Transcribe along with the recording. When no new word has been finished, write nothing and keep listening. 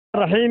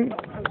الرحيم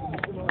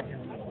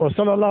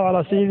وصلى الله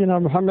على سيدنا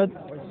محمد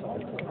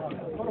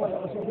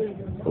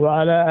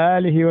وعلى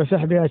آله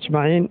وصحبه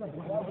أجمعين.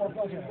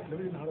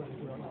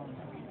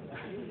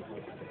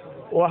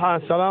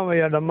 waxaan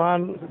salaamayaa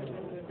dhammaan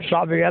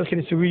shacbiga halkan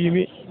isugu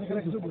yimi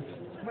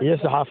iyo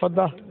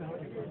saxaafadda.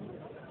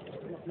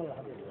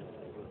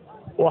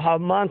 waxa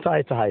maanta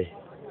ay tahay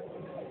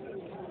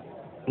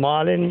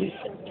maalin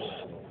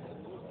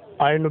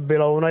aynu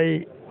bilownay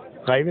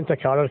qaybinta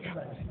kaadhka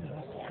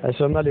ee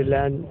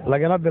Somaliland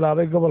lagana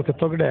bilaabay gobolka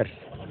Togdheer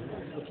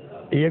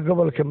iyo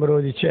gobolka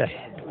Maroodi Jeex.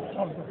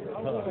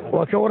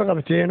 waa ka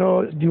warqabteen oo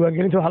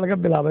diiwaangelinta waxa laga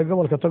bilaabay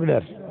gobolka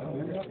Togdheer.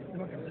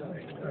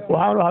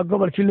 waxaanu ahaa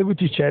gobolkii lagu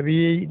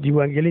tijaabiyey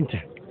diiwaangelinta.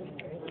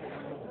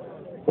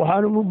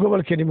 waxaanu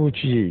gobolkani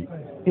muujiyey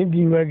in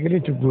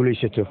diiwaangelintu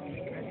guulaysato.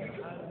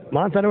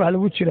 maantana waxa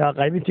lagu jiraa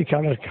qaybintii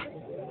kaadhka.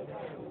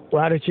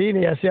 waxaan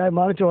rajaynayaa si ay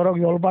maalintii hore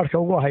yoolbaadhka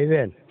ugu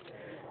ahaydeen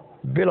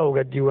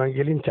bilowga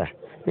diiwaangelinta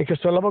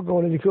inkastoo laba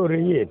gobol idinka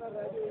horreeyeen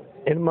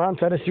in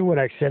maantana si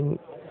wanaagsan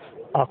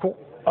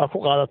aa ku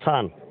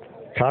qaadataan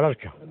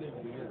kaadhka.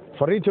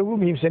 fariinta ugu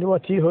muhiimsani waa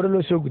tii hore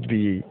loo soo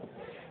gudbiyey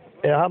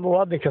ee ahaa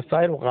muwaadin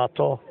kasta inuu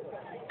qaato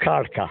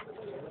kaadhka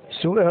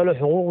si uu helo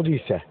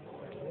xuquuqdiisa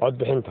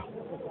codbixinta.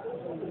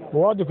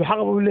 muwaadinku xaq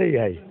buu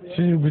leeyahay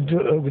siduu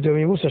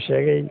gudoomiye muuse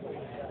sheegay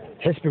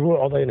xisbigu u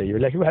codaynayo,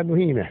 laakiin waxaa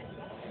muhiima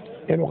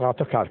inuu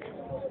qaato kaadhka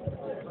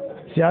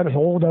si aanu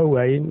xuquuqdaa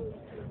waayin.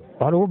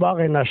 waxaan ugu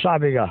baaqaynaa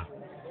shacbiga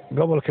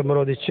gobolka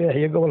Maroodi Jeex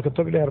iyo gobolka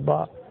Togdheerba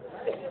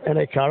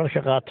inay kaadhka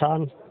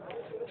qaataan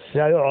si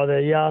ay u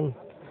codeeyaan.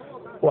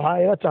 waxa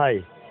ay tahay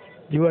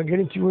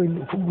diiwaangelintii weyn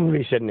ku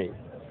guulaysanay.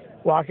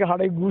 waxaa ka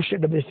hadhay guusha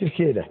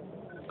dhamaystirkeeda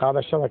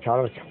qaadashada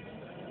kaadhka.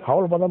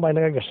 hawl badan baa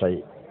inaga gashay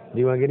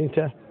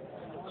diiwaangelinta,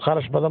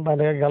 kharash badan baa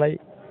inaga galay,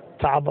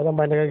 tacab badan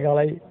baa inaga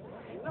galay.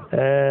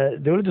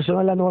 dowladda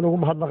Somaliland waan ugu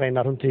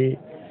mahadnaqaynaa runtii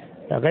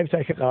qaybta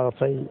ay ka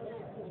qaadatay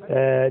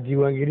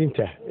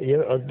diiwaangelinta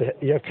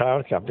iyo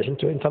kaadhka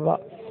bixintu intaba.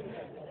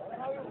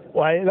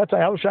 waxay ila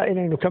tahay hawshaa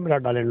inaynu ka midha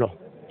dhalinno.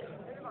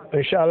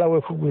 insha allah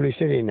way ku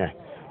guulaysanaynaa.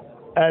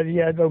 aad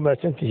iyo aad baa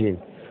umahadsan tihiin.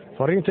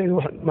 fariintaydu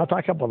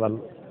maanta ka badan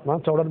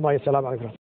maanta odhan maayo. salaamu calaykum.